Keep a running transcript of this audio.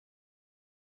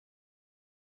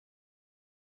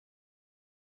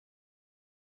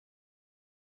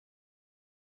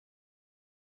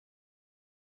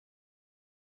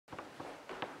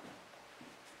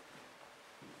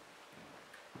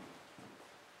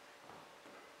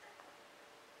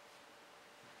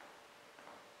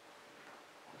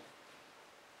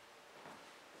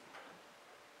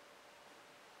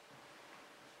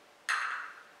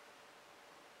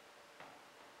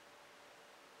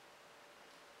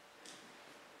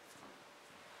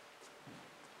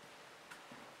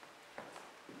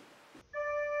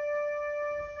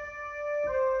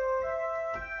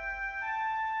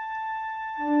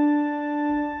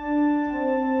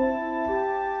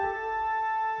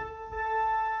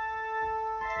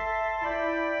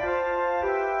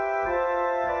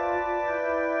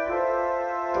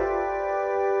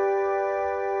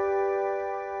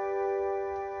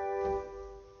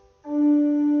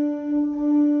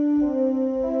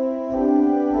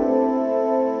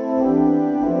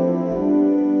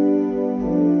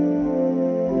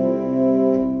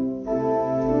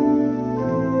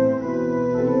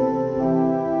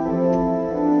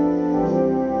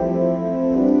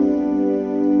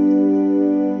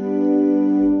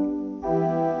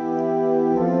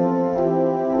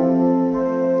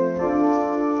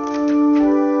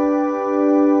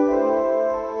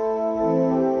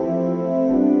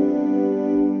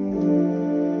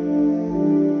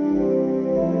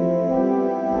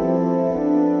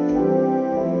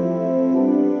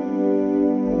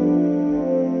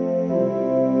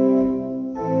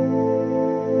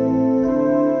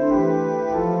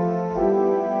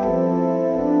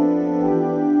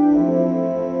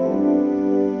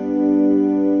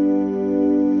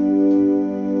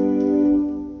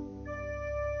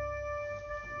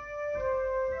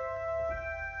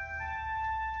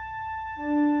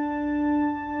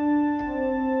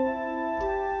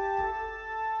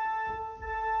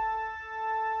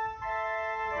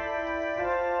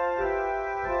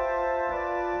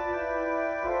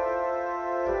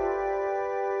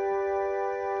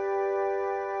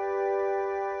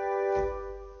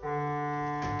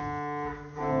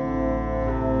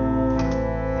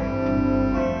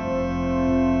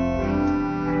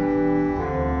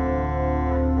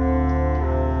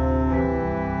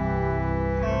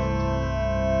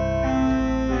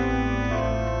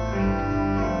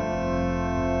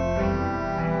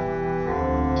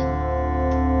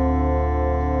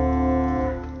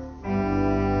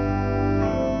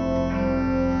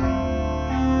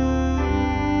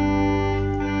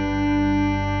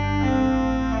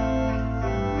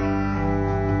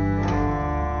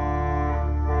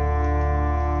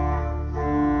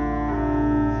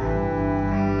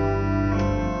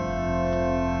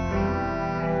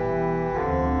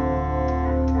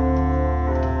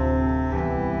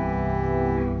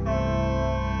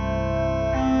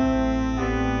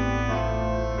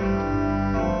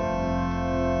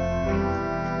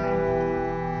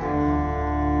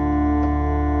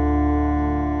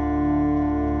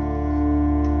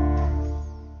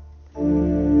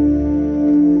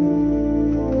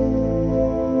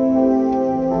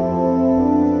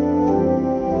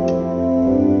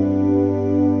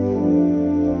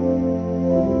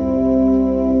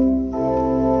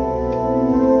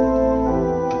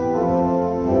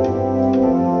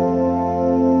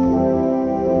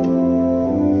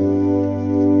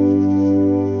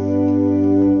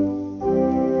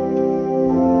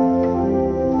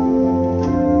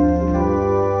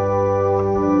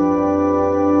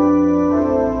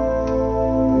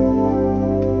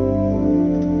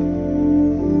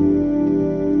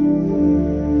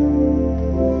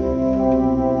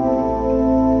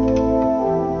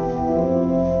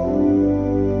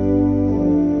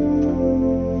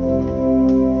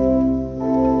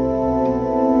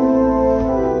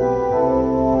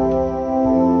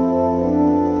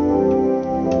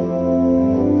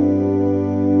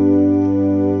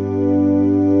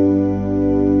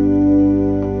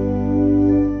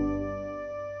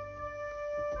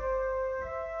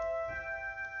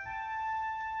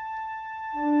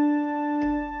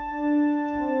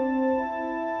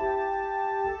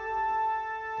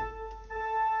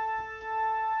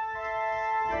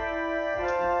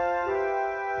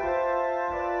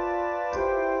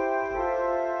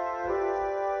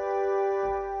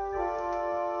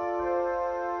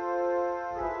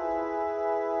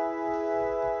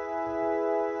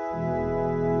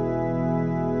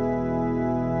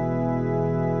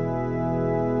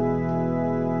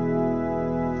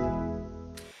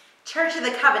Church of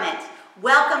the Covenant,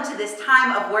 welcome to this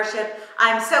time of worship.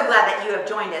 I'm so glad that you have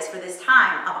joined us for this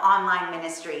time of online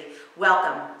ministry.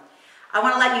 Welcome. I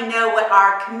want to let you know what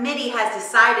our committee has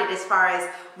decided as far as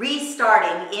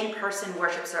restarting in-person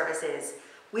worship services.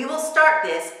 We will start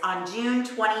this on June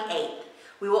 28th.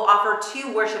 We will offer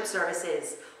 2 worship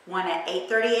services, one at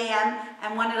 8:30 a.m.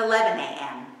 and one at 11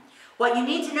 a.m. What you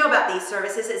need to know about these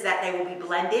services is that they will be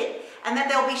blended and that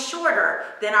they'll be shorter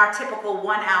than our typical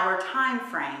 1-hour time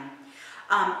frame.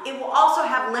 It will also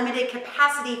have limited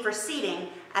capacity for seating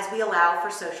as we allow for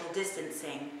social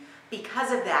distancing.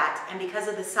 Because of that, and because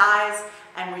of the size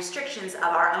and restrictions of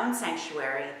our own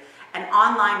sanctuary, an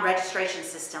online registration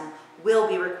system will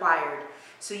be required.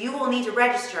 So you will need to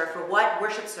register for what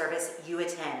worship service you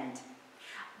attend.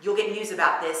 You'll get news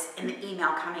about this in the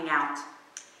email coming out.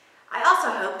 I also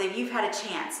hope that you've had a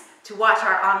chance to watch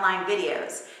our online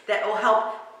videos that will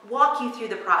help walk you through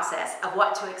the process of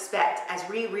what to expect as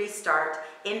we restart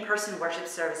in-person worship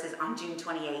services on June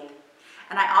 28th.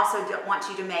 And I also want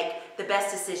you to make the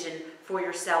best decision for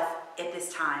yourself at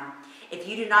this time. If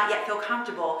you do not yet feel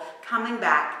comfortable coming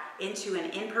back into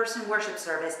an in-person worship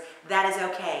service, that is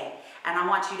okay. And I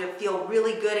want you to feel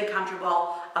really good and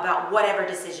comfortable about whatever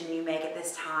decision you make at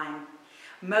this time.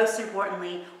 Most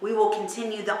importantly, we will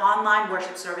continue the online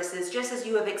worship services just as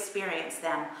you have experienced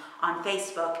them on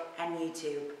Facebook and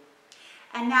YouTube.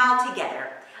 And now together,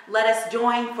 let us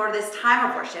join for this time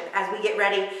of worship as we get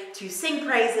ready to sing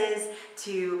praises,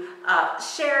 to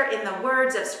share in the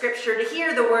words of Scripture, to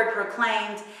hear the word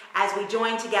proclaimed as we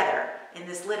join together in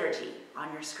this liturgy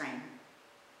on your screen.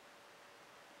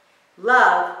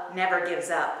 Love never gives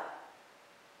up.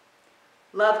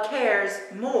 Love cares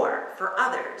more for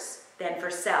others than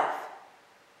for self.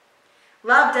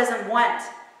 Love doesn't want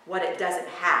what it doesn't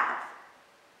have.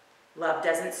 Love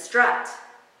doesn't strut,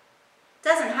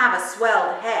 doesn't have a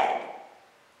swelled head,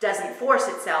 doesn't force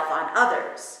itself on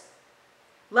others.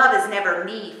 Love is never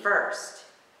me first,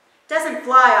 doesn't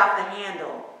fly off the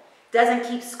handle, doesn't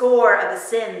keep score of the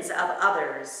sins of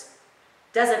others,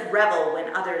 doesn't revel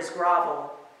when others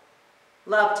grovel.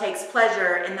 Love takes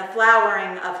pleasure in the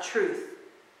flowering of truth,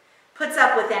 puts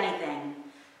up with anything,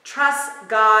 trusts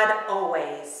God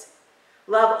always.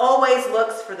 Love always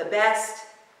looks for the best,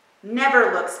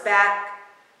 never looks back,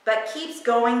 but keeps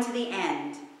going to the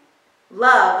end.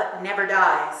 Love never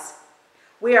dies.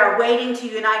 We are waiting to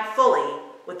unite fully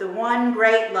with the one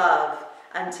great love.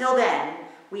 Until then,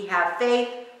 we have faith,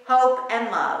 hope,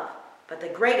 and love, but the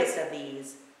greatest of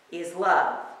these is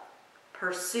love.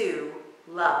 Pursue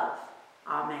love.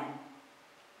 Amen.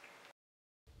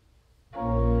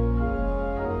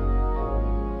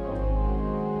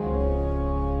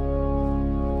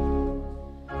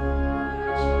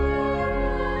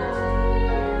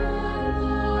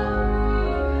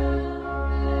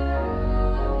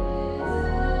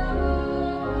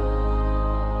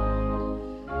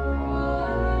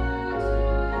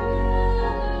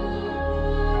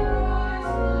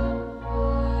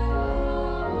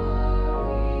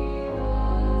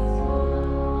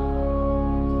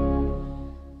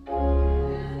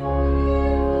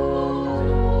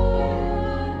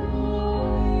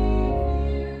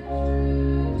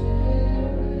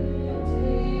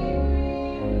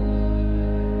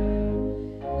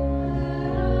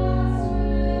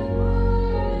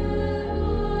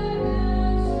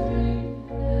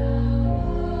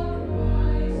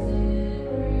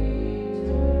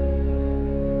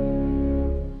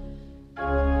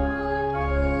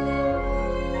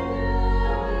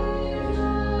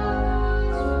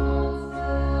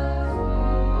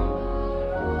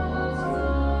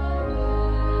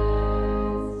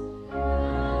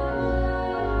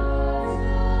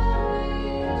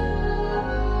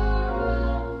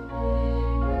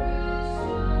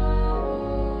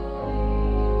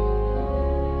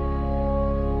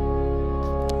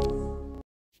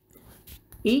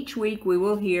 Each week we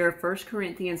will hear 1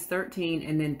 Corinthians 13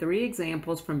 and then 3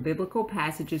 examples from biblical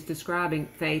passages describing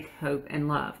faith, hope, and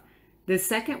love. This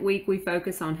second week we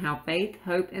focus on how faith,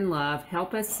 hope, and love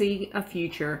help us see a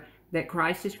future that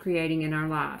Christ is creating in our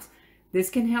lives. This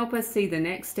can help us see the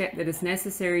next step that is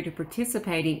necessary to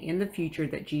participating in the future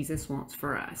that Jesus wants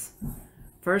for us.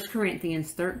 1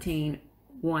 Corinthians 13,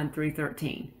 1 through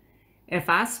 13. If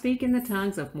I speak in the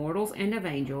tongues of mortals and of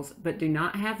angels, but do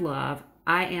not have love,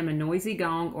 I am a noisy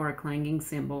gong or a clanging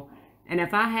cymbal. And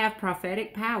if I have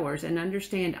prophetic powers and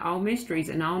understand all mysteries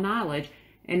and all knowledge,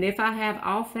 and if I have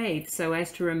all faith so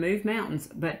as to remove mountains,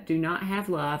 but do not have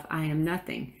love, I am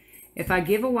nothing. If I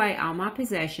give away all my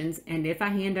possessions, and if I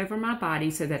hand over my body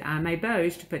so that I may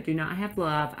boast, but do not have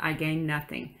love, I gain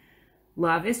nothing.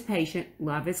 Love is patient.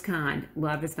 Love is kind.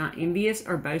 Love is not envious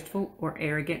or boastful or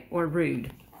arrogant or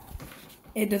rude.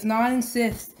 It does not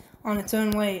insist on its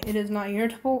own way. It is not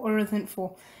irritable or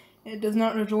resentful. It does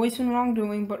not rejoice in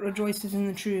wrongdoing, but rejoices in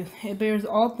the truth. It bears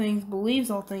all things, believes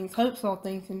all things, hopes all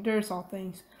things, endures all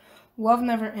things. Love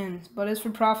never ends. But as for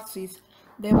prophecies,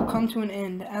 they will come to an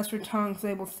end. As for tongues,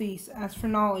 they will cease. As for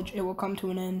knowledge, it will come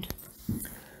to an end.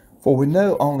 For we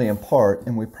know only in part,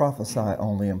 and we prophesy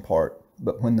only in part.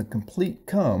 But when the complete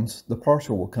comes, the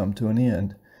partial will come to an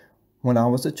end. When I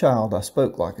was a child, I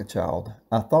spoke like a child.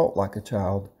 I thought like a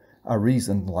child. I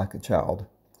reasoned like a child.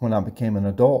 When I became an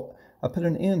adult, I put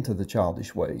an end to the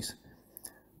childish ways.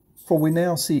 For we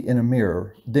now see in a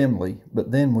mirror, dimly, but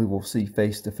then we will see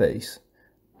face to face.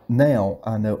 Now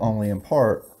I know only in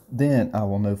part, then I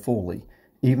will know fully,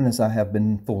 even as I have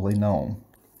been fully known.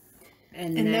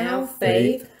 And now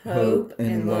faith, hope,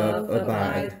 and love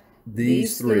abide,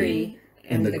 these three,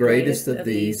 and the greatest of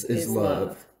these is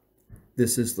love.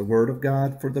 This is the word of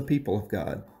God for the people of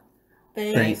God.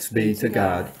 Thanks be to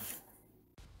God.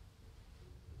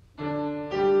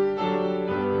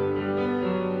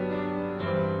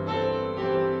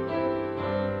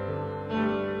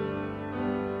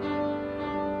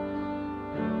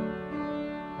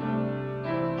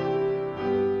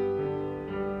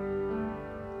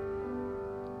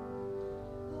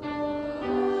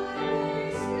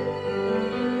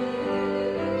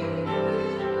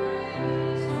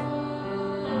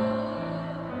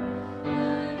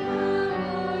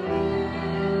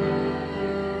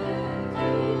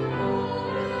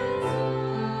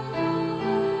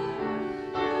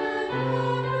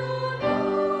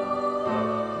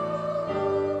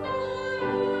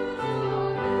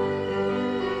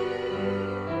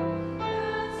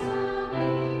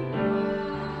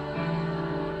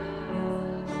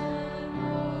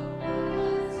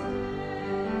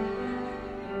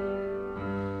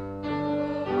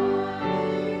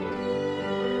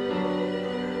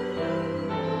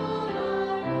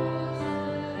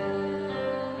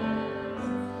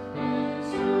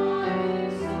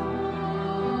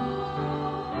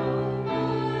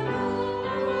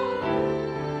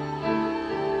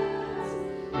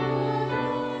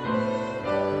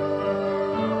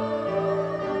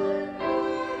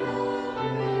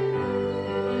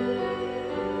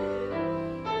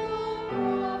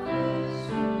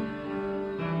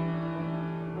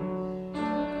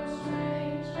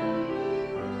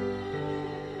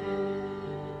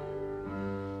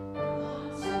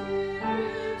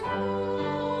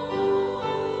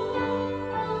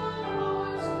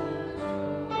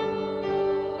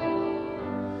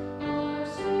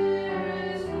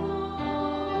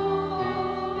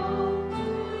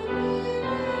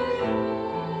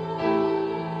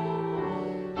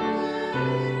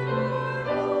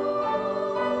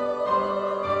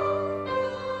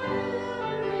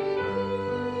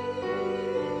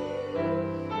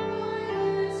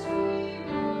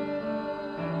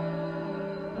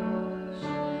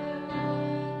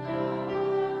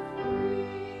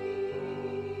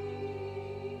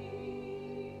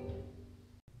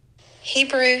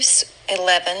 Hebrews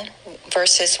 11,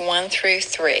 verses 1 through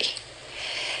 3.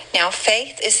 Now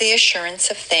faith is the assurance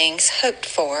of things hoped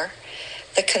for,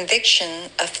 the conviction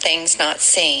of things not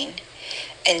seen.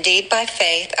 Indeed, by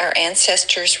faith our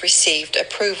ancestors received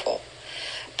approval.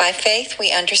 By faith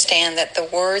we understand that the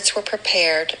words were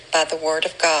prepared by the word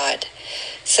of God,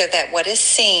 so that what is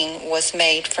seen was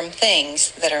made from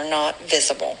things that are not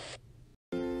visible.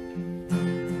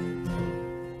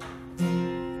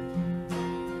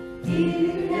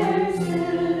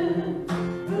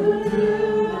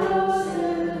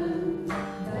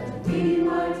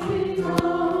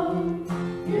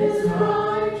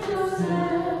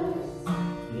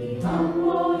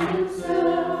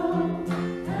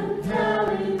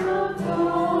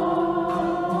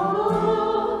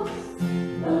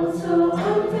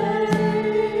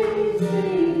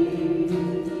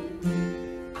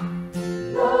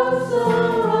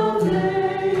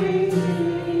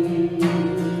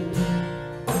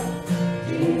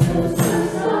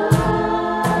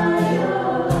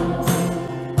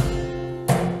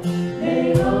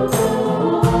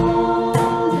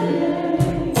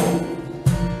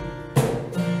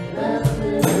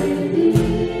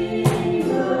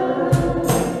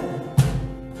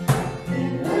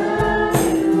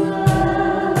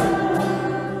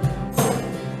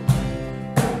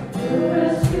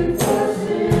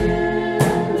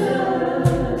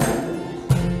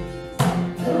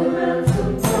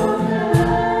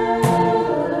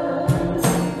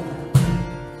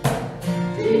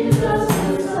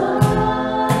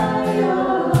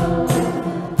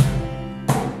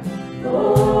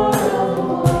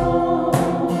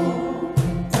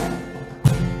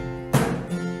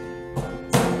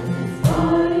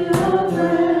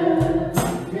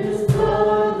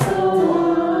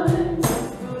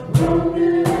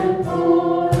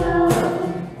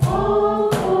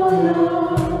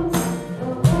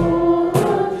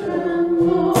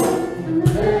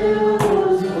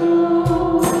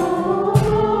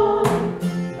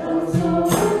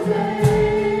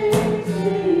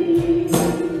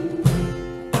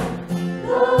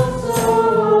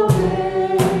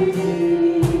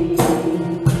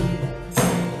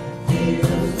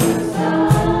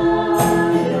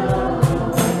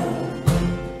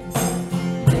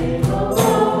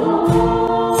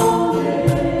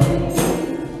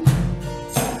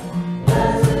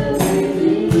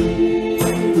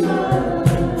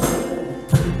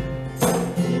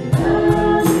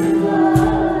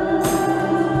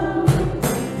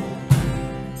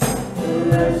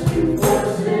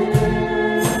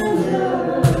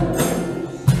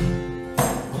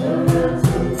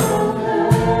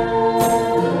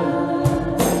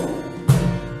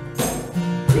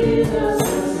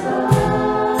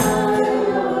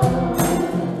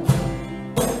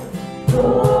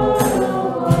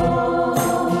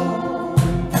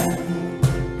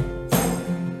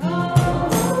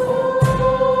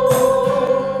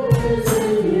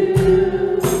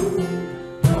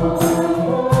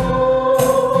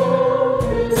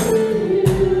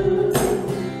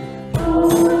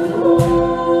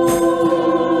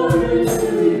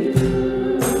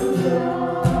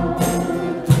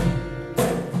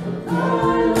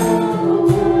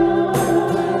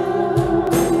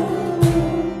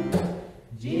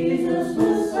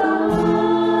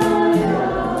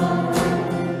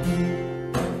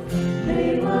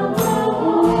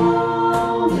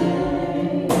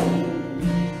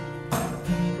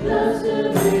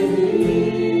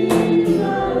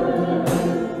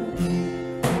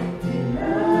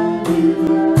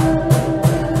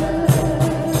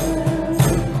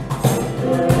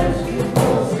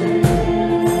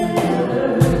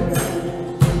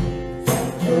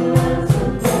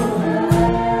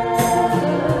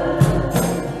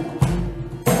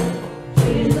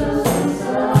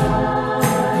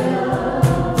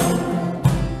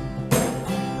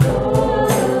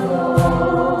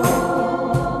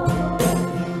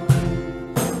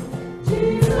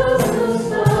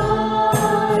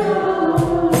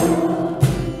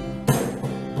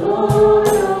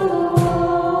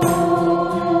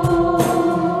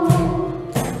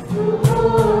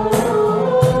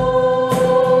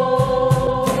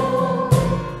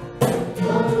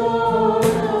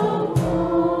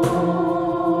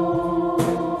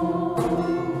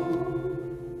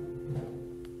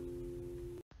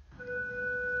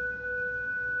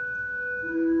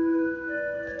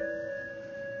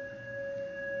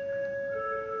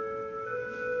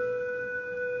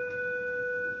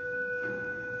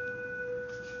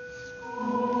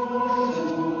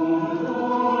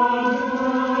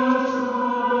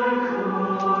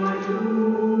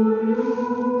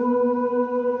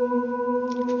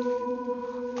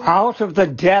 Out of the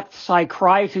depths I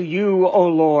cry to you, O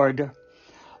Lord.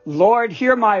 Lord,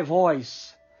 hear my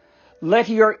voice. Let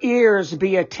your ears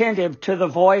be attentive to the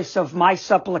voice of my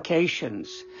supplications.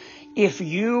 If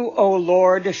you, O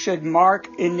Lord, should mark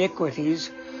iniquities,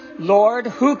 Lord,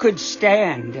 who could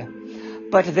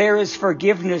stand? But there is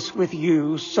forgiveness with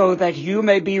you, so that you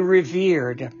may be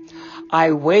revered.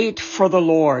 I wait for the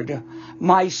Lord.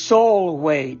 My soul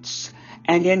waits,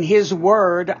 and in his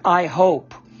word I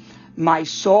hope. My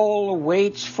soul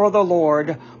waits for the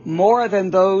Lord more than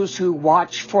those who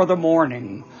watch for the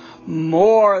morning,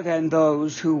 more than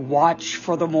those who watch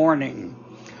for the morning.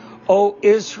 O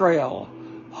Israel,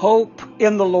 hope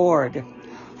in the Lord,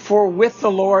 for with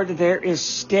the Lord there is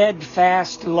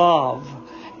steadfast love,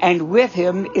 and with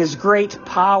him is great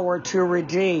power to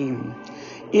redeem.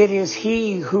 It is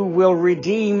he who will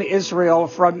redeem Israel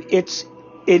from its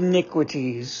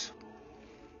iniquities.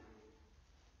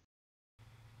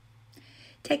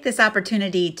 Take this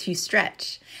opportunity to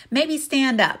stretch. Maybe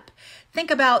stand up. Think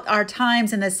about our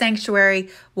times in the sanctuary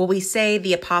where we say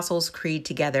the Apostles' Creed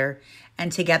together.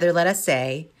 And together let us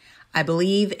say, I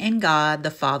believe in God,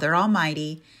 the Father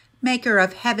Almighty, maker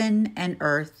of heaven and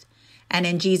earth, and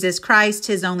in Jesus Christ,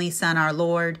 his only Son, our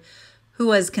Lord, who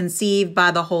was conceived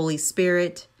by the Holy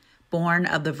Spirit, born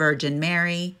of the Virgin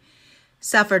Mary,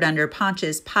 suffered under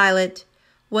Pontius Pilate,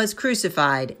 was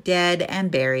crucified, dead,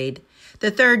 and buried. The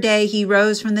third day he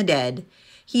rose from the dead.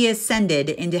 He ascended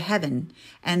into heaven,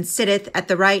 and sitteth at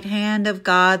the right hand of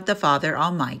God the Father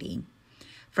Almighty.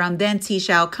 From thence he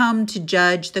shall come to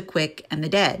judge the quick and the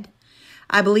dead.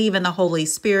 I believe in the Holy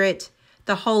Spirit,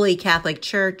 the Holy Catholic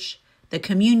Church, the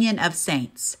communion of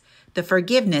saints, the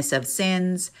forgiveness of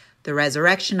sins, the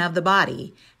resurrection of the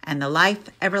body, and the life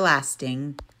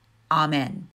everlasting.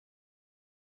 Amen.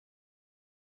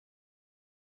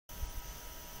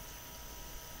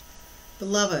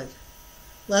 Beloved,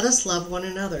 let us love one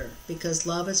another, because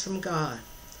love is from God.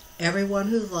 Everyone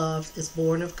who loves is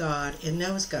born of God and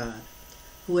knows God.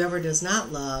 Whoever does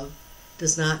not love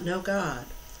does not know God,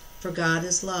 for God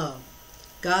is love.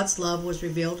 God's love was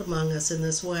revealed among us in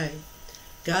this way.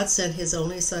 God sent his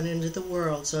only Son into the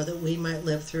world so that we might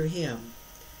live through him.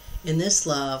 In this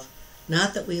love,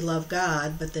 not that we love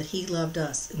God, but that he loved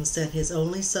us and sent his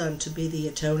only Son to be the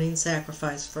atoning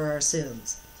sacrifice for our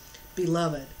sins.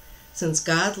 Beloved, since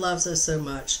God loves us so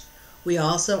much, we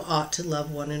also ought to love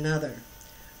one another.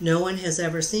 No one has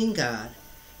ever seen God.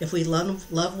 If we love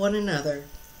one another,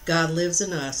 God lives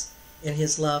in us, and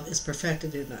his love is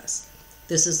perfected in us.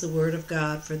 This is the word of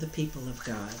God for the people of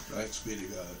God. Thanks be to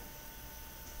God.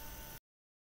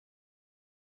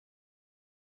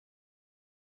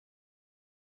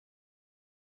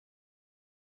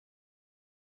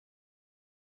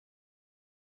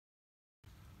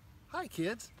 Hi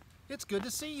kids, it's good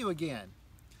to see you again.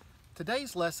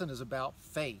 Today's lesson is about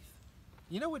faith.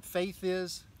 You know what faith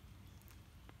is?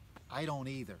 I don't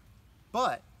either.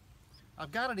 But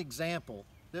I've got an example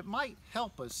that might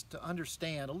help us to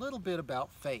understand a little bit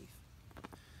about faith.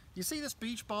 You see this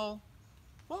beach ball?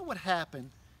 What would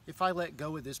happen if I let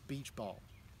go of this beach ball?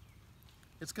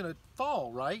 It's going to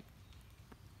fall, right?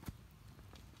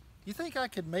 You think I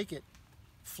could make it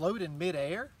float in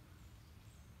midair?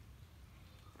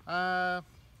 I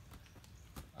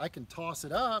can toss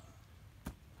it up,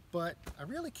 but I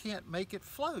really can't make it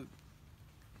float.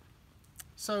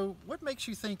 So what makes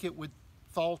you think it would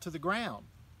fall to the ground?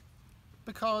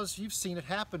 Because you've seen it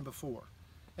happen before,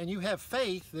 and you have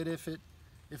faith that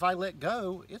if I let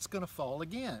go, it's going to fall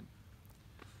again.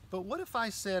 But what if I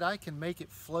said I can make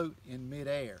it float in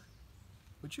midair?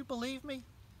 Would you believe me?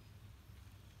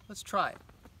 Let's try it.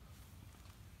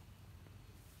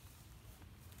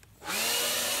 How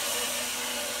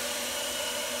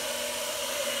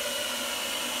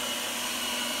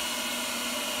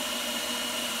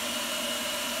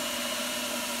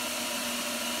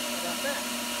about that?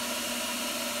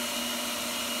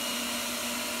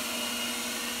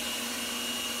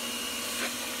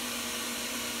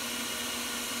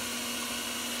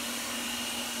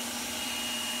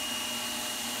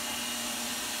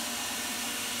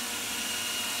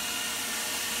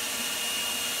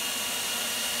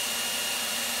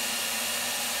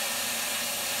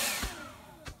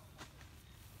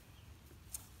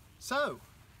 So,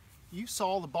 you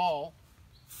saw the ball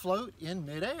float in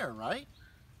midair, right?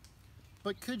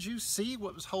 But could you see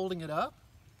what was holding it up?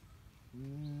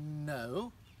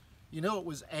 No. You know it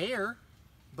was air,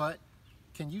 but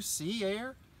can you see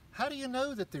air? How do you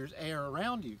know that there's air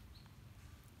around you?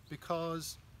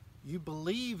 Because you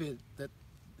believe that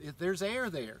there's air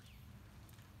there.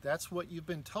 That's what you've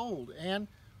been told. And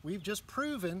we've just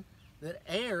proven that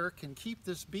air can keep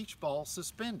this beach ball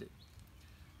suspended.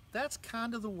 That's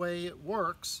kind of the way it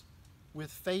works with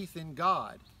faith in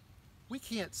God. We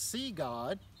can't see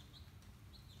God,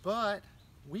 but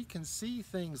we can see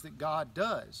things that God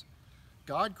does.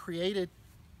 God created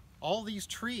all these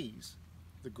trees,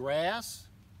 the grass,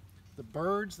 the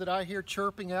birds that I hear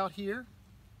chirping out here,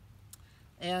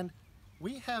 and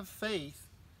we have faith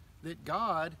that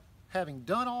God, having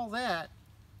done all that,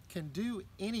 can do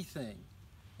anything,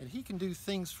 and He can do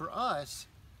things for us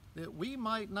that we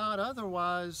might not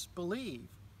otherwise believe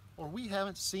or we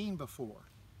haven't seen before.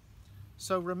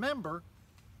 So remember,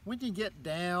 when you get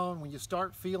down, when you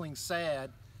start feeling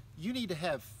sad, you need to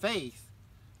have faith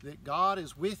that God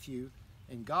is with you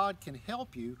and God can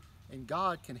help you and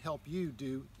God can help you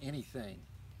do anything.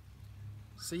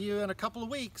 See you in a couple of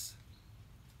weeks.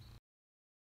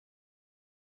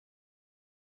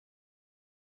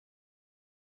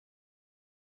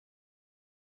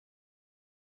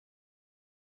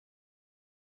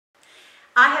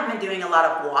 I have been doing a lot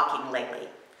of walking lately.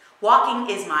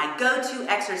 Walking is my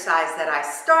go-to exercise that I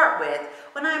start with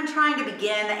when I'm trying to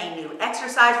begin a new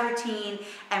exercise routine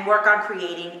and work on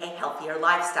creating a healthier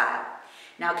lifestyle.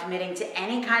 Now, committing to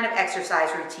any kind of exercise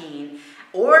routine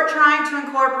or trying to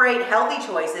incorporate healthy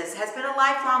choices has been a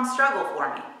lifelong struggle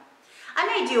for me. I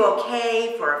may do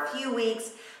okay for a few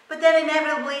weeks, but then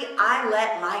inevitably I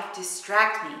let life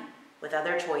distract me with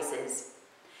other choices.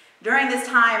 During this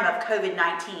time of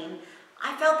COVID-19,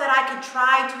 I felt that I could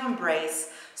try to embrace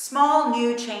small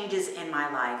new changes in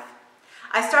my life.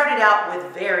 I started out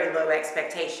with very low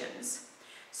expectations.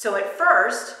 So at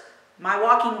first, my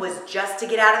walking was just to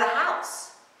get out of the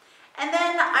house. And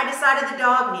then I decided the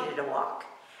dog needed a walk.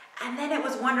 And then it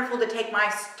was wonderful to take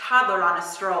my toddler on a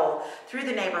stroll through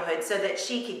the neighborhood so that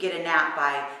she could get a nap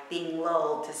by being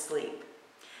lulled to sleep.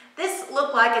 This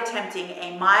looked like attempting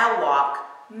a mile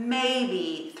walk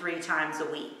maybe 3 times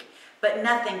a week, but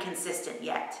nothing consistent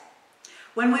yet.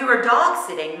 When we were dog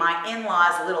sitting my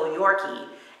in-laws' little Yorkie,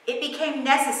 it became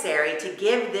necessary to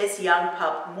give this young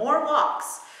pup more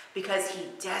walks because he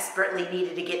desperately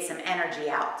needed to get some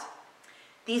energy out.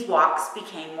 These walks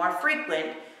became more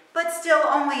frequent, but still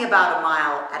only about a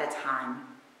mile at a time.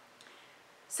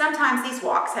 Sometimes these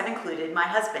walks have included my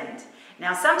husband.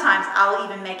 Now sometimes I'll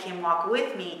even make him walk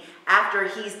with me after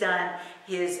he's done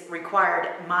his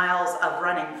required miles of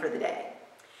running for the day.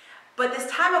 But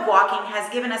this time of walking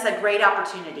has given us a great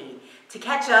opportunity to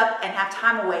catch up and have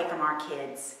time away from our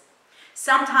kids.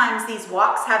 Sometimes these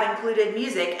walks have included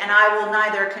music, and I will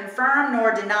neither confirm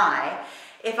nor deny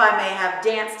if I may have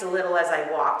danced a little as I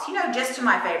walked, just to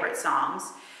my favorite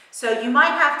songs. So you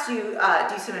might have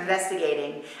to do some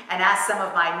investigating and ask some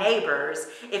of my neighbors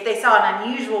if they saw an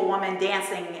unusual woman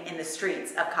dancing in the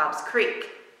streets of Cobbs Creek.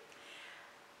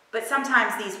 But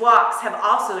sometimes these walks have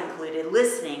also included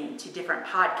listening to different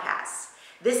podcasts.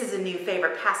 This is a new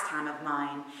favorite pastime of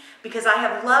mine because I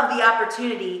have loved the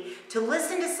opportunity to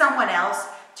listen to someone else,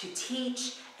 to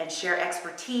teach and share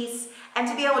expertise, and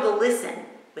to be able to listen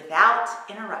without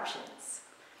interruptions.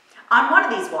 On one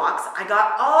of these walks, I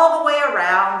got all the way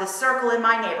around the circle in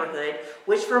my neighborhood,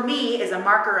 which for me is a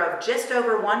marker of just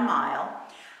over 1 mile,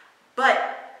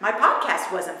 but my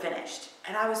podcast wasn't finished,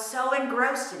 and I was so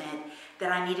engrossed in it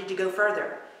that I needed to go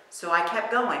further. So I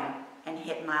kept going and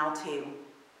hit mile 2.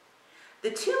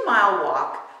 The 2-mile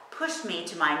walk pushed me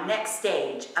to my next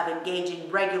stage of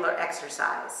engaging regular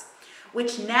exercise,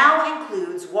 which now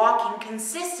includes walking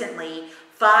consistently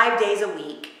 5 days a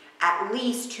week, at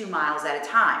least 2 miles at a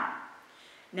time.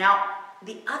 Now,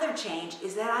 the other change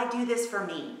is that I do this for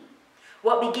me.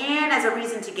 What began as a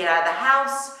reason to get out of the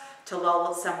house, to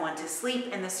lull someone to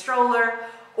sleep in the stroller,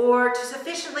 or to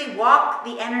sufficiently walk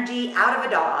the energy out of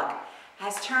a dog,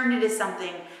 has turned into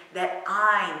something that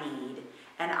I need,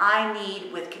 and I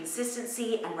need with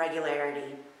consistency and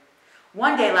regularity.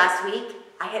 One day last week,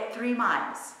 I hit 3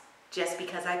 miles, just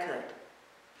because I could.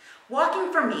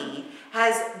 Walking for me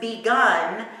has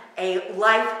begun a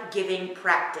life-giving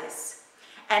practice.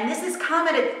 And this has come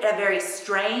at a very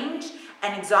strange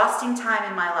and exhausting time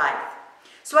in my life.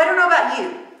 So I don't know about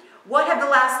you. What have the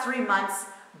last 3 months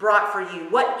brought for you?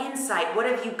 What insight? What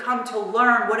have you come to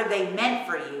learn? What have they meant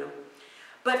for you?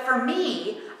 But for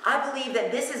me, I believe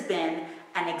that this has been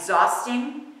an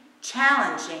exhausting,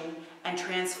 challenging, and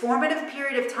transformative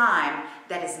period of time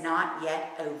that is not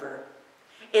yet over.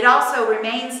 It also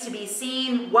remains to be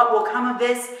seen what will come of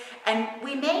this, and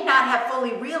we may not have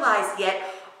fully realized yet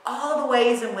all the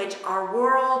ways in which our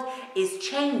world is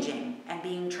changing and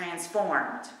being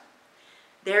transformed.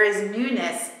 There is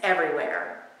newness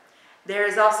everywhere. There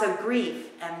is also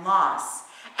grief and loss.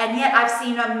 And yet I've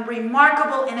seen a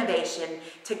remarkable innovation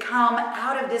to come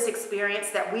out of this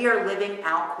experience that we are living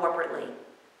out corporately.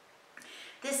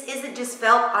 This isn't just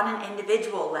felt on an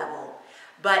individual level,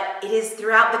 but it is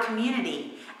throughout the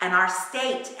community and our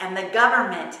state and the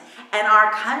government and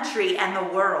our country and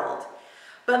the world.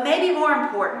 But maybe more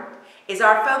important is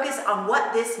our focus on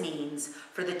what this means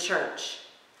for the church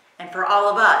and for all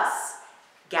of us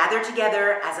gathered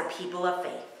together as a people of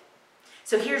faith.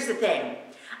 So here's the thing.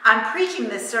 I'm preaching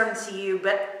this sermon to you,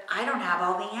 but I don't have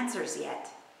all the answers yet.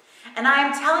 And I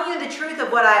am telling you the truth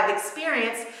of what I've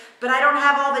experienced, but I don't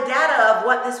have all the data of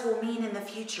what this will mean in the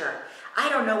future. I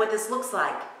don't know what this looks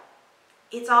like.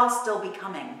 It's all still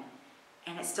becoming,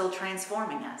 and it's still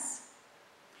transforming us.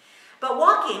 But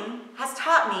walking has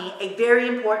taught me a very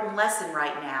important lesson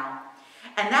right now,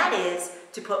 and that is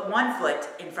to put one foot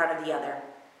in front of the other.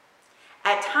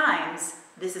 At times,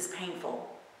 this is painful.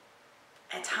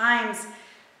 At times,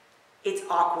 it's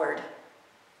awkward.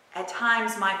 At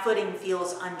times, my footing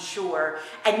feels unsure.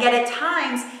 And yet at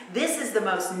times, this is the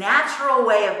most natural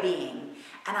way of being.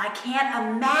 And I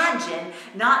can't imagine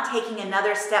not taking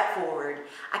another step forward.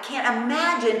 I can't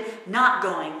imagine not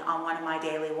going on one of my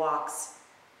daily walks.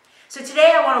 So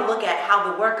today I want to look at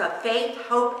how the work of faith,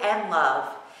 hope, and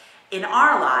love in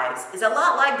our lives is a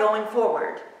lot like going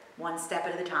forward, one step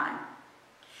at a time.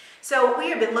 So we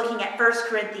have been looking at 1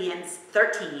 Corinthians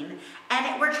 13,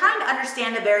 and we're trying to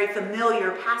understand a very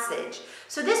familiar passage.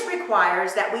 So this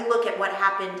requires that we look at what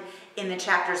happened in the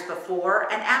chapters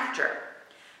before and after.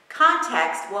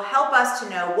 Context will help us to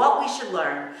know what we should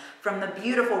learn from the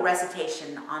beautiful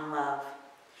recitation on love.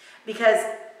 Because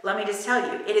let me just tell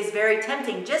you, it is very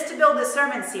tempting just to build this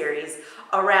sermon series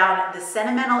around the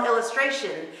sentimental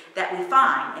illustration that we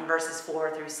find in verses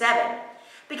 4 through 7.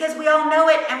 Because we all know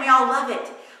it and we all love it.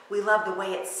 We love the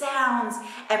way it sounds,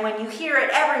 and when you hear it,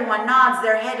 everyone nods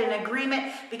their head in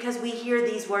agreement because we hear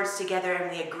these words together and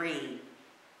we agree.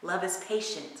 Love is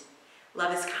patient.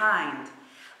 Love is kind.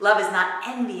 Love is not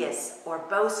envious or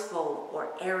boastful or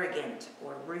arrogant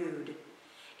or rude.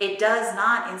 It does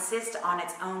not insist on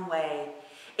its own way.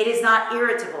 It is not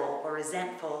irritable or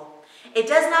resentful. It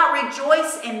does not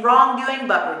rejoice in wrongdoing,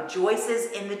 but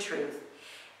rejoices in the truth.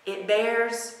 It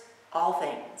bears all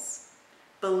things,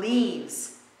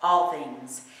 believes all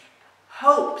things,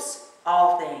 hopes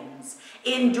all things,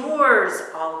 endures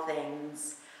all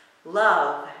things.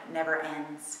 Love never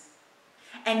ends.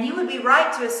 And you would be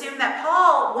right to assume that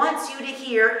Paul wants you to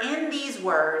hear in these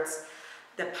words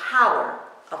the power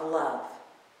of love.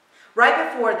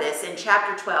 Right before this, in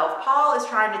chapter 12, Paul is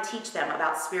trying to teach them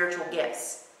about spiritual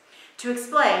gifts. To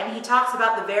explain, he talks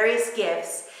about the various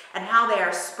gifts and how they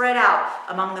are spread out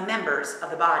among the members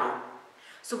of the body.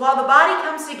 So while the body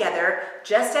comes together,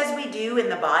 just as we do in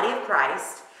the body of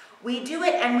Christ, we do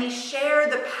it and we share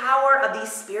the power of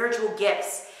these spiritual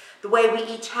gifts, the way we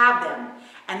each have them,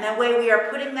 and the way we are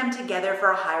putting them together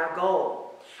for a higher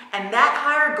goal. And that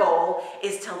higher goal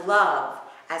is to love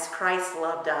as Christ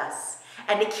loved us,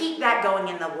 and to keep that going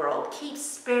in the world, keep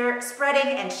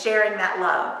spreading and sharing that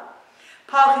love.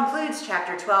 Paul concludes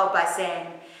chapter 12 by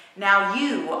saying, "Now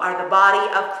you are the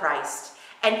body of Christ,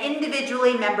 and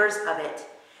individually members of it.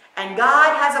 And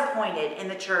God has appointed in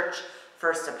the church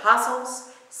first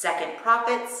apostles, second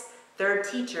prophets, third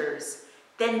teachers,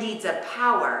 then deeds of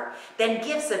power, then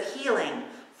gifts of healing,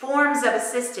 forms of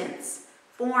assistance,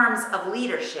 forms of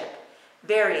leadership,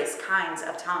 various kinds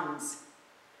of tongues.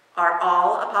 Are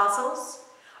all apostles?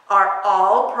 Are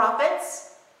all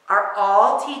prophets? Are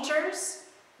all teachers?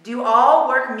 Do all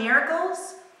work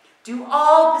miracles? Do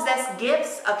all possess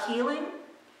gifts of healing?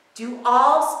 Do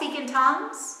all speak in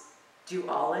tongues? Do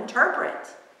all interpret?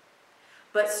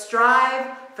 But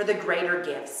strive for the greater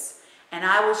gifts, and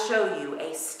I will show you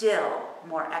a still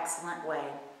more excellent way.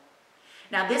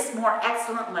 Now, this more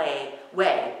excellent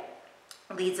way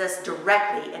leads us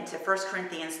directly into 1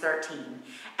 Corinthians 13,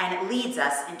 and it leads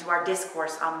us into our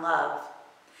discourse on love.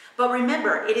 But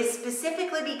remember, it is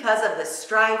specifically because of the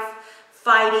strife,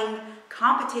 fighting,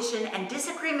 competition, and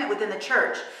disagreement within the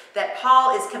church that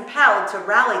Paul is compelled to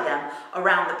rally them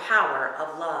around the power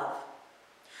of love.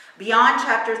 Beyond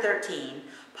chapter 13,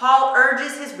 Paul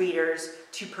urges his readers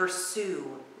to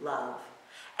pursue love.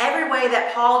 Every way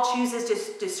that Paul chooses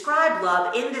to describe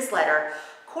love in this letter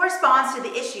corresponds to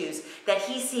the issues that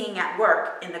he's seeing at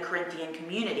work in the Corinthian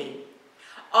community.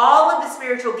 All of the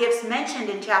spiritual gifts mentioned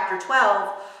in chapter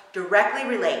 12 directly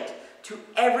relate to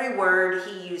every word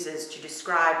he uses to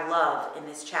describe love in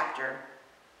this chapter.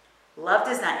 Love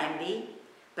does not envy,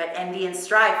 but envy and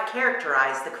strife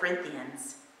characterize the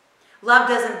Corinthians. Love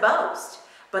doesn't boast,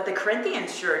 but the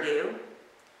Corinthians sure do.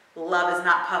 Love is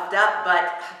not puffed up,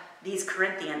 but these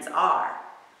Corinthians are.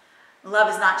 Love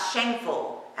is not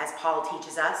shameful, as Paul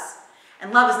teaches us,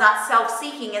 and love is not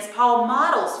self-seeking, as Paul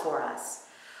models for us.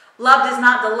 Love does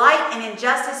not delight in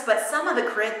injustice, but some of the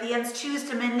Corinthians choose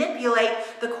to manipulate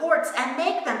the courts and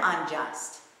make them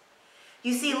unjust.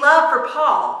 You see, love for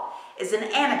Paul is an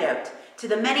antidote to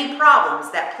the many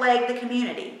problems that plague the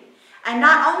community, and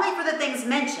not only for the things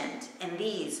mentioned in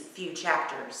these few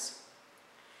chapters.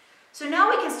 So now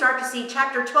we can start to see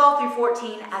chapter 12 through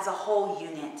 14 as a whole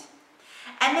unit.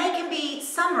 And they can be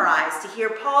summarized to hear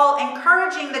Paul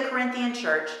encouraging the Corinthian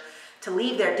church to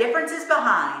leave their differences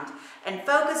behind and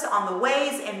focus on the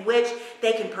ways in which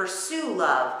they can pursue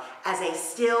love as a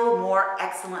still more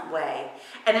excellent way,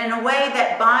 and in a way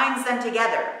that binds them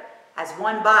together as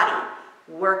one body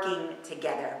working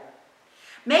together.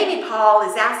 Maybe Paul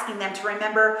is asking them to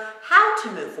remember how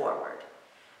to move forward,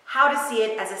 how to see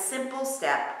it as a simple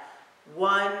step,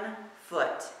 one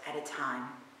foot at a time.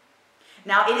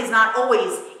 Now, it is not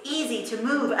always easy to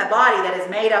move a body that is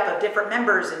made up of different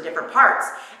members and different parts,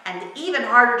 and even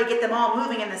harder to get them all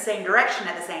moving in the same direction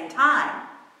at the same time.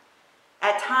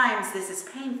 At times, this is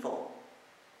painful.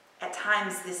 At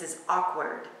times, this is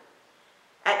awkward.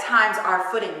 At times, our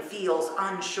footing feels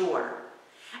unsure.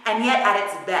 And yet, at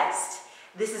its best,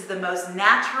 this is the most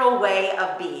natural way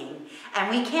of being, and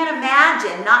we can't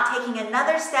imagine not taking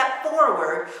another step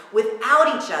forward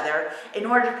without each other in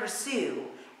order to pursue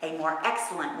a more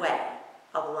excellent way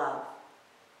of love.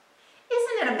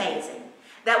 Isn't it amazing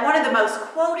that one of the most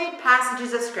quoted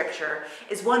passages of Scripture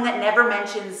is one that never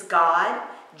mentions God,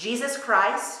 Jesus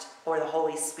Christ, or the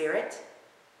Holy Spirit?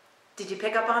 Did you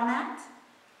pick up on that?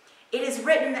 It is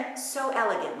written so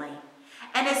elegantly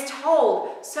and is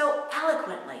told so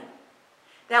eloquently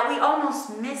that we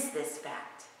almost miss this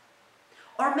fact.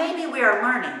 Or maybe we are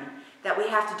learning that we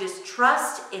have to just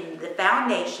trust in the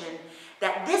foundation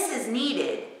that this is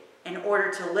needed in order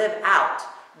to live out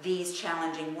these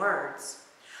challenging words.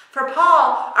 For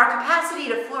Paul, our capacity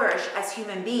to flourish as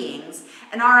human beings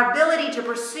and our ability to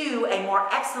pursue a more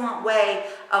excellent way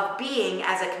of being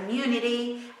as a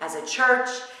community, as a church,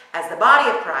 as the body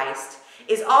of Christ,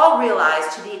 is all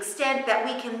realized to the extent that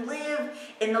we can live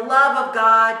in the love of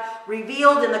God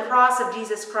revealed in the cross of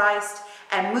Jesus Christ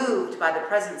and moved by the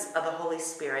presence of the Holy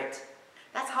Spirit.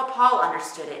 That's how Paul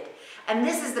understood it. And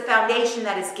this is the foundation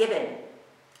that is given.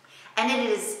 And it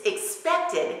is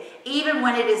expected even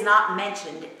when it is not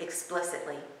mentioned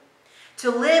explicitly. To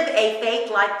live a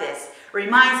faith like this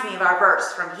reminds me of our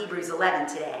verse from Hebrews 11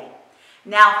 today.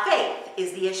 Now faith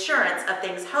is the assurance of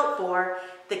things hoped for,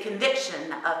 the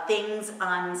conviction of things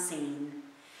unseen.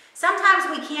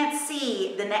 Sometimes we can't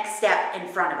see the next step in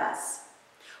front of us.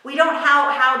 We don't know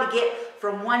how to get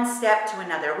from one step to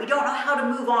another. We don't know how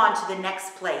to move on to the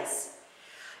next place.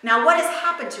 Now, what has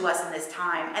happened to us in this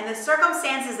time and the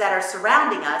circumstances that are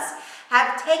surrounding us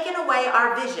have taken away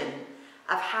our vision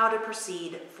of how to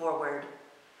proceed forward.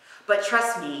 But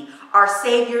trust me, our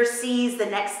Savior sees the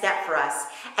next step for us,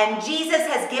 and Jesus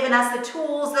has given us the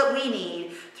tools that we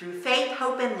need through faith,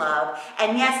 hope, and love.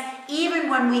 And yes, even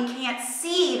when we can't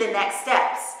see the next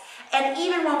steps, and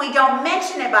even when we don't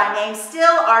mention it by name,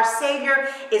 still our Savior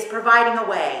is providing a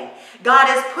way. God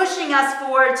is pushing us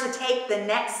forward to take the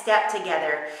next step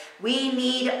together. We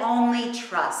need only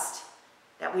trust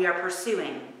that we are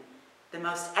pursuing the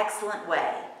most excellent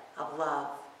way of love.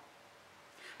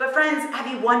 But friends, have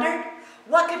you wondered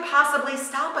what could possibly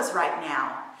stop us right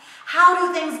now? How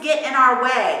do things get in our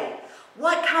way?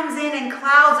 What comes in and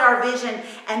clouds our vision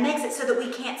and makes it so that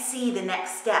we can't see the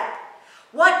next step?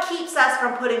 What keeps us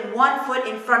from putting one foot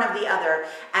in front of the other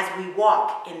as we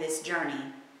walk in this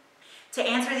journey? To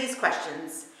answer these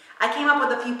questions, I came up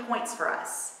with a few points for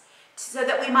us so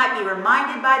that we might be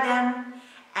reminded by them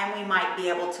and we might be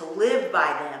able to live by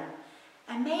them,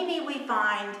 and maybe we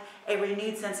find a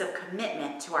renewed sense of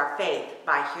commitment to our faith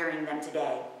by hearing them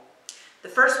today. The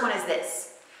first one is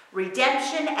this: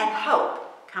 redemption and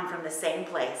hope come from the same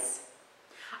place.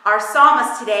 Our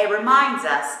psalmist today reminds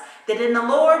us that in the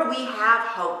Lord we have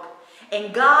hope.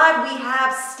 In God we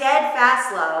have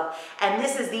steadfast love, and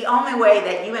this is the only way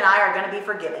that you and I are going to be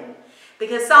forgiven.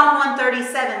 Because Psalm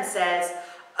 137 says,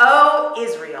 "O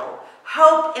Israel,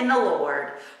 hope in the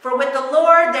Lord, for with the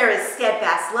Lord there is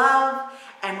steadfast love,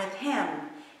 and with him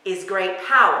is great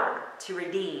power to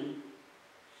redeem."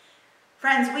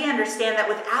 Friends, we understand that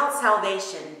without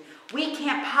salvation, we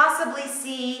can't possibly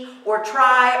see or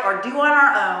try or do on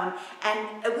our own,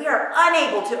 and we are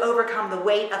unable to overcome the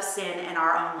weight of sin in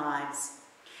our own lives.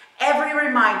 Every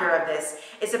reminder of this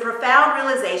is a profound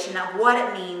realization of what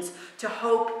it means to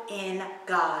hope in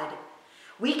God.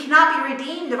 We cannot be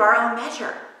redeemed of our own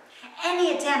measure.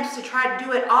 Any attempts to try to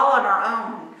do it all on our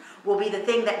own will be the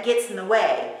thing that gets in the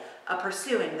way of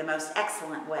pursuing the most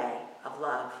excellent way of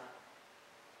love.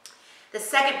 The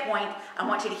second point I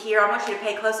want you to hear, I want you to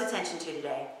pay close attention to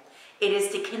today. It is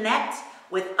to connect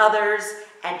with others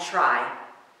and try.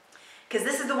 Because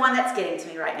this is the one that's getting to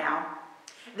me right now.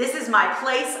 This is my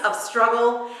place of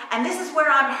struggle, and this is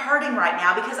where I'm hurting right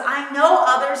now because I know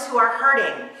others who are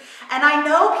hurting. And I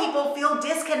know people feel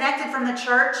disconnected from the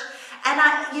church, and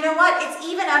you know what? It's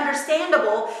even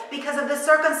understandable because of the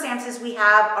circumstances we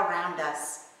have around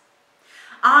us.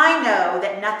 I know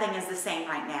that nothing is the same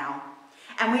right now.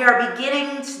 And we are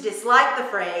beginning to dislike the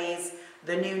phrase,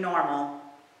 the new normal.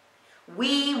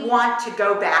 We want to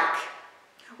go back.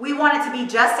 We want it to be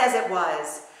just as it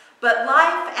was. But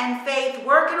life and faith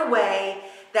work in a way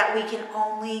that we can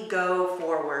only go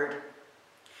forward.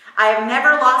 I have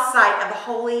never lost sight of the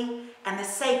holy and the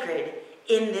sacred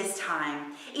in this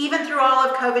time. Even through all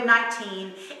of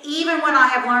COVID-19, even when I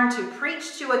have learned to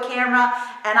preach to a camera,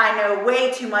 and I know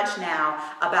way too much now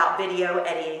about video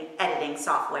editing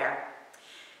software.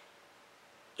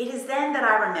 It is then that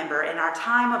I remember in our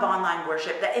time of online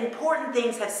worship that important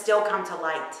things have still come to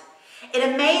light. It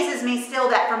amazes me still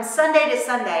that from Sunday to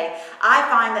Sunday, I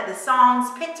find that the songs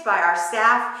picked by our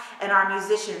staff and our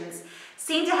musicians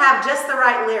seem to have just the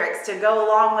right lyrics to go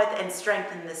along with and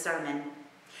strengthen the sermon.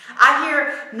 I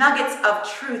hear nuggets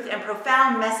of truth and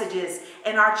profound messages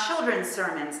in our children's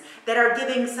sermons that are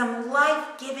giving some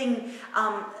life-giving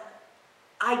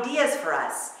ideas for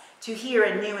us to hear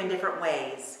in new and different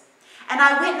ways. And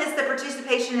I witnessed the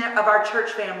participation of our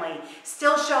church family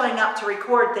still showing up to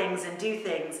record things and do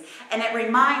things. And it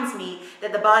reminds me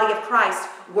that the body of Christ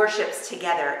worships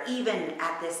together, even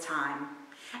at this time.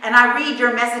 And I read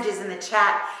your messages in the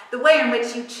chat, the way in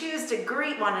which you choose to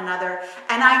greet one another.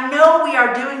 And I know we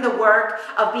are doing the work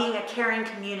of being a caring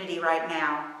community right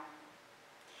now.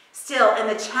 Still, in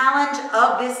the challenge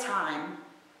of this time,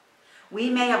 we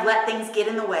may have let things get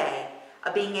in the way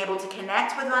of being able to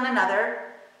connect with one another,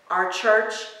 our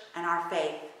church, and our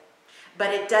faith.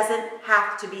 But it doesn't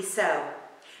have to be so.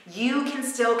 You can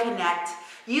still connect.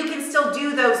 You can still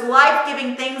do those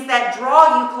life-giving things that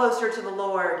draw you closer to the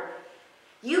Lord.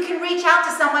 You can reach out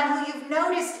to someone who you've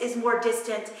noticed is more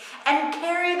distant and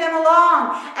carry them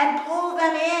along and pull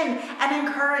them in and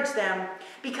encourage them.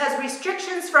 Because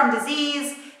restrictions from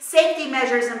disease, safety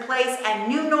measures in place, and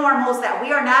new normals that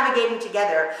we are navigating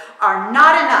together are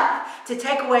not enough to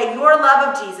take away your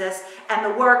love of Jesus and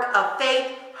the work of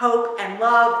faith, hope, and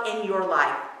love in your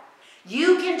life.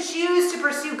 You can choose to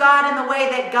pursue God in the way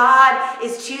that God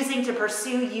is choosing to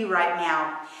pursue you right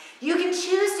now. You can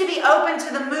choose to be open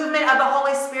to the movement of the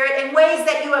Holy Spirit in ways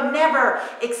that you have never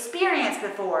experienced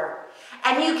before.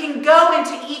 And you can go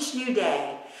into each new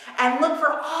day and look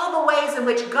for all the ways in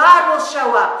which God will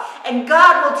show up, and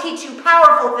God will teach you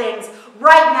powerful things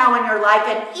right now in your life,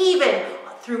 and even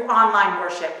through online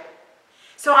worship.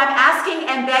 So I'm asking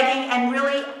and begging and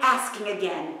really asking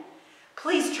again,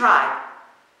 please try.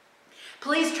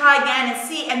 Please try again and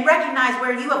see and recognize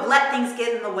where you have let things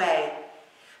get in the way.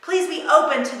 Please be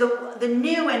open to the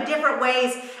new and different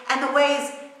ways and the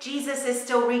ways Jesus is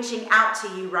still reaching out to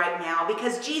you right now,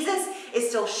 because Jesus is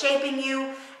still shaping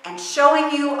you and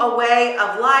showing you a way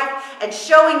of life and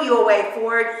showing you a way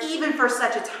forward, even for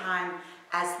such a time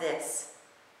as this.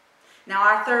 Now,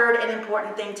 our third and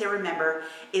important thing to remember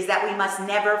is that we must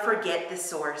never forget the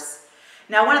source.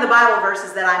 Now, one of the Bible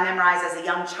verses that I memorized as a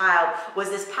young child was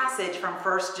this passage from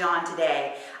 1 John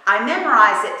today. I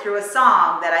memorized it through a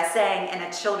song that I sang in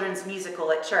a children's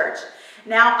musical at church.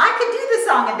 Now, I could do the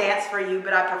song and dance for you,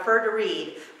 but I prefer to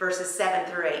read verses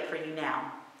 7 through 8 for you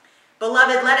now.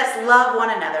 Beloved, let us love one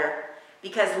another,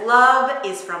 because love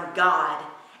is from God,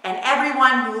 and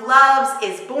everyone who loves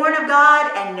is born of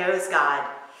God and knows God.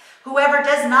 Whoever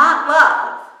does not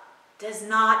love does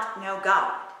not know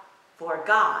God, for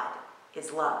God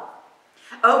is love.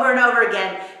 Over and over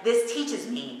again, this teaches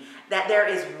me that there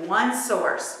is one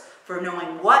source for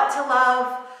knowing what to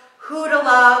love, who to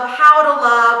love, how to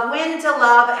love, when to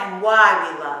love, and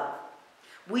why we love.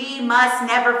 We must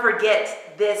never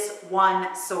forget this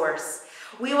one source.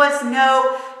 We must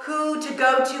know who to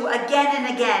go to again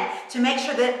and again to make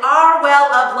sure that our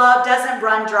well of love doesn't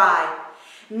run dry.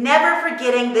 Never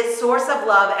forgetting this source of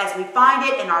love as we find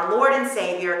it in our Lord and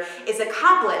Savior is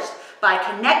accomplished by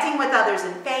connecting with others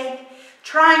in faith,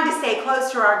 trying to stay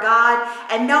close to our God,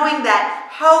 and knowing that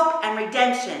hope and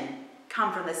redemption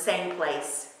come from the same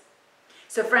place.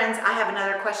 So friends, I have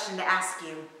another question to ask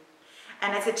you,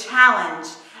 and it's a challenge,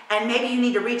 and maybe you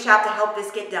need to reach out to help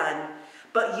this get done,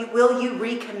 but will you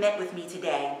recommit with me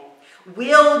today?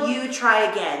 Will you try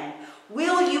again?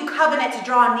 Will you covenant to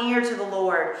draw near to the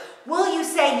Lord? Will you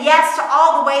say yes to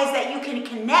all the ways that you can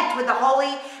connect with the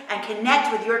holy and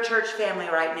connect with your church family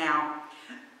right now?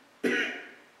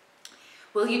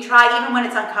 Will you try even when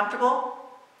it's uncomfortable?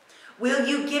 Will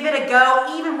you give it a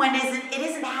go even when it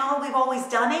isn't how we've always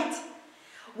done it?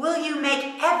 Will you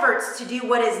make efforts to do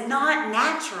what is not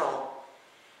natural?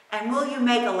 And will you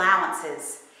make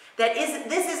allowances?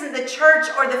 This isn't the church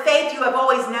or the faith you have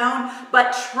always known,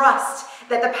 but trust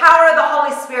that the power of the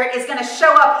Holy Spirit is going to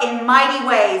show up in mighty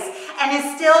ways and is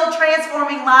still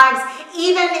transforming lives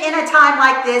even in a time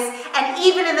like this, and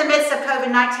even in the midst of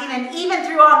COVID-19, and even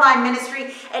through online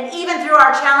ministry, and even through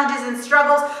our challenges and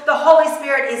struggles. The Holy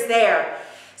Spirit is there.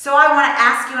 So I want to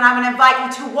ask you, and I'm going to invite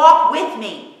you to walk with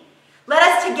me. Let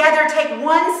us together take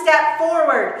one step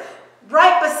forward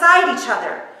right beside each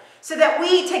other, so that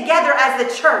we together as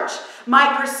the church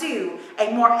might pursue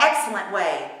a more excellent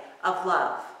way of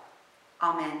love.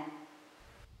 Amen.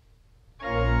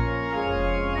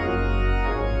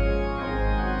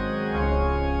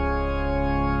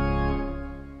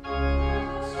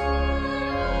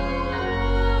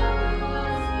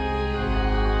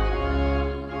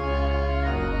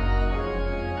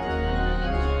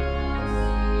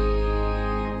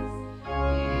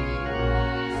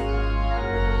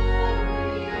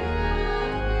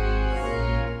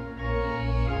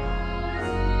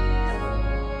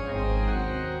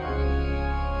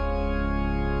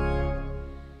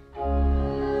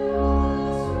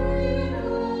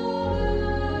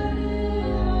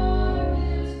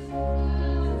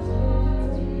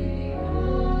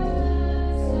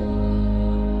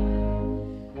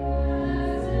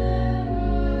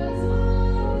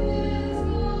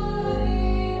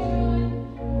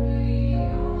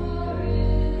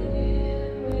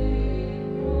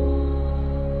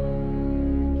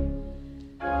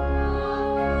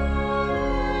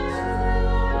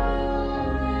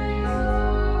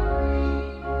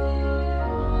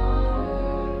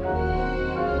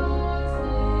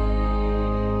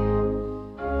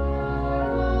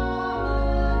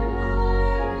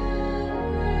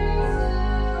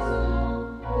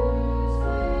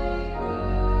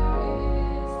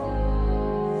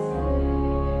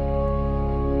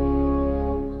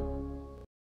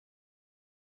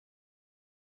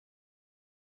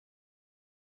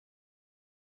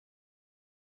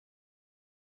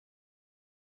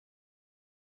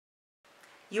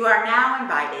 You are now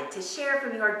invited to share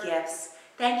from your gifts.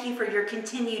 Thank you for your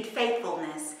continued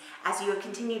faithfulness as you have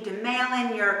continued to mail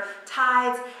in your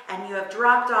tithes, and you have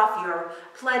dropped off your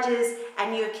pledges,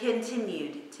 and you have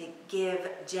continued to give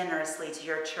generously to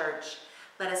your church.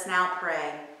 Let us now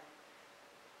pray.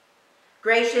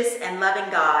 Gracious and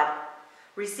loving God,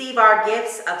 receive our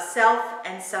gifts of self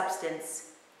and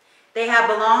substance. They have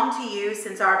belonged to you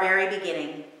since our very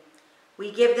beginning.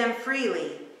 We give them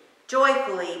freely,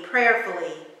 joyfully,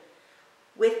 prayerfully.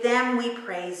 With them we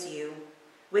praise you.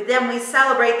 With them we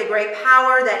celebrate the great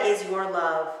power that is your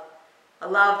love, a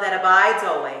love that abides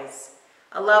always,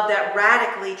 a love that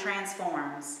radically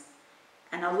transforms,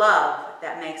 and a love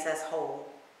that makes us whole.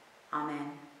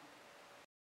 Amen.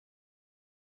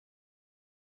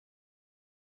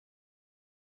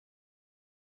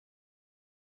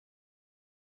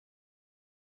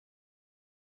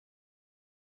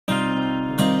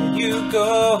 Where you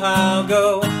go, I'll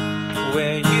go.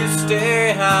 Where you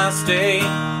stay, I'll stay.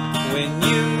 When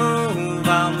you move,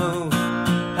 I'll move.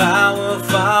 I will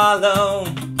follow.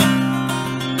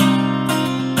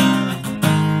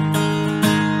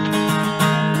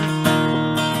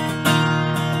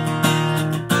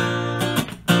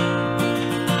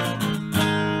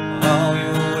 All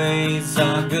your ways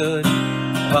are good.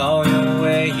 All your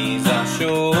ways are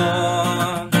sure.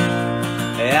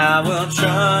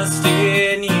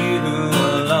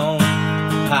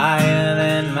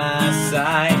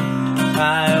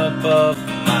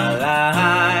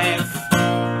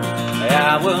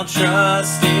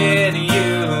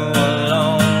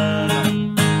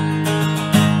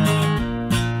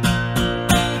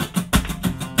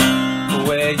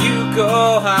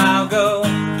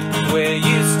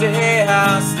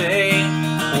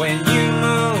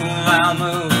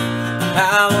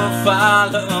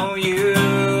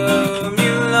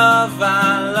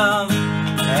 I love.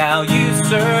 How you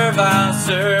serve, I'll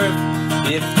serve.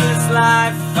 If this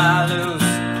life I lose,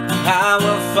 I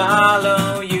will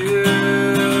follow you.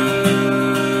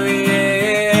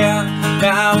 Yeah,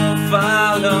 I will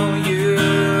follow you.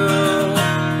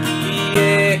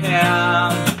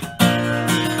 Yeah.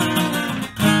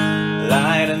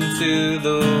 Light into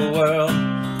the world,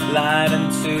 light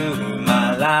into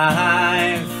my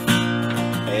life.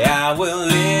 I will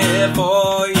live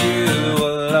for you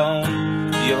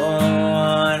alone. You're the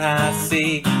one I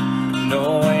seek,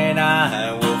 knowing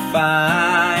I will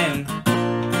find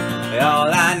all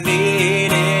I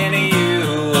need in you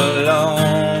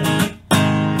alone.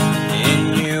 In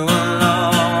you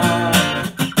alone.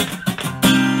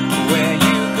 Where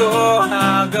you go,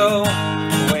 I'll go.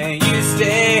 Where you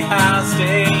stay, I'll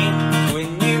stay.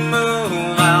 When you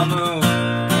move, I'll move.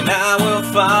 And I will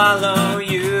follow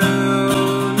you.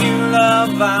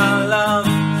 I love,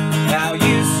 how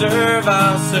you serve,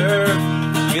 I'll serve.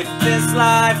 If this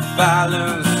life I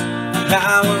lose,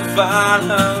 I will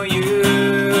follow you.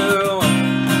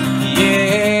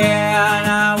 Yeah, and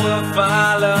I will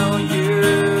follow you.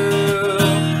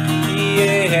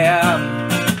 Yeah.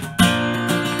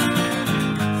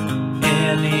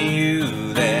 In you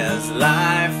there's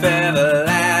life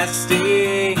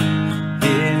everlasting.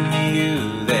 In you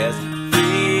there's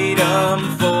freedom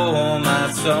for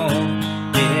my soul.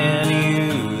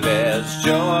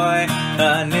 Joy,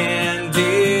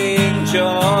 unending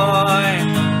joy.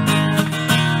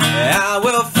 I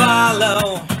will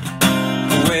follow.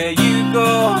 Where you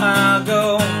go, I'll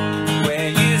go. Where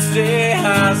you stay,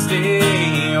 I'll stay.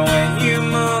 When you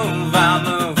move, I'll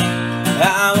move.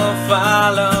 I will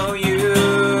follow you.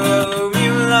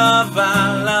 You love, I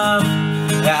love.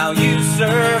 How you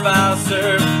serve, I'll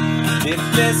serve. If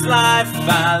this life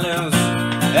I lose,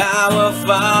 I will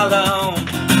follow.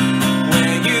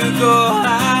 Go,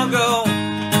 I'll go.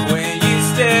 When you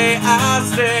stay, I'll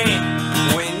stay.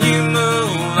 When you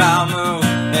move, I'll move.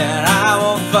 And I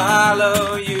will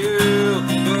follow you.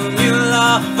 Whom you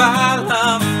love, I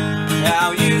love.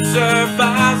 How you serve,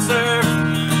 I'll serve.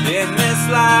 In this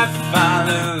life I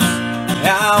lose,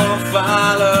 I will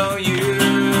follow you.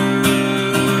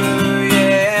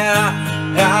 Yeah,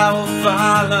 I will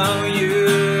follow you.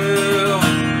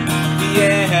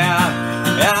 Yeah,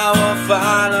 I will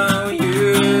follow you.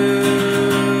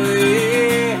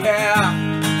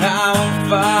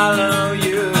 Follow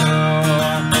you,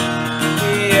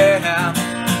 yeah.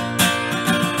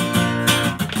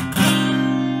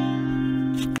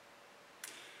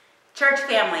 Church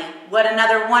family, what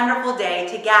another wonderful day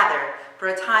to gather for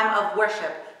a time of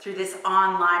worship through this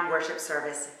online worship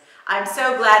service. I'm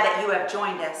so glad that you have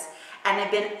joined us and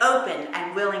have been open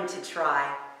and willing to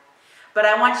try. But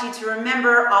I want you to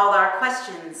remember all our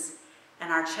questions and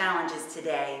our challenges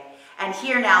today, and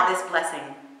hear now this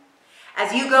blessing.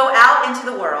 As you go out into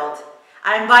the world,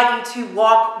 I invite you to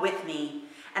walk with me,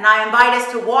 and I invite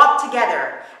us to walk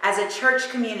together as a church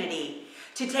community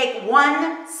to take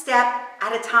one step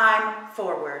at a time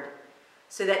forward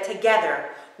so that together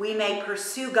we may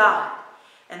pursue God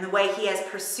in the way He has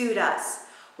pursued us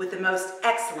with the most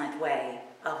excellent way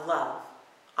of love.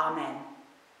 Amen.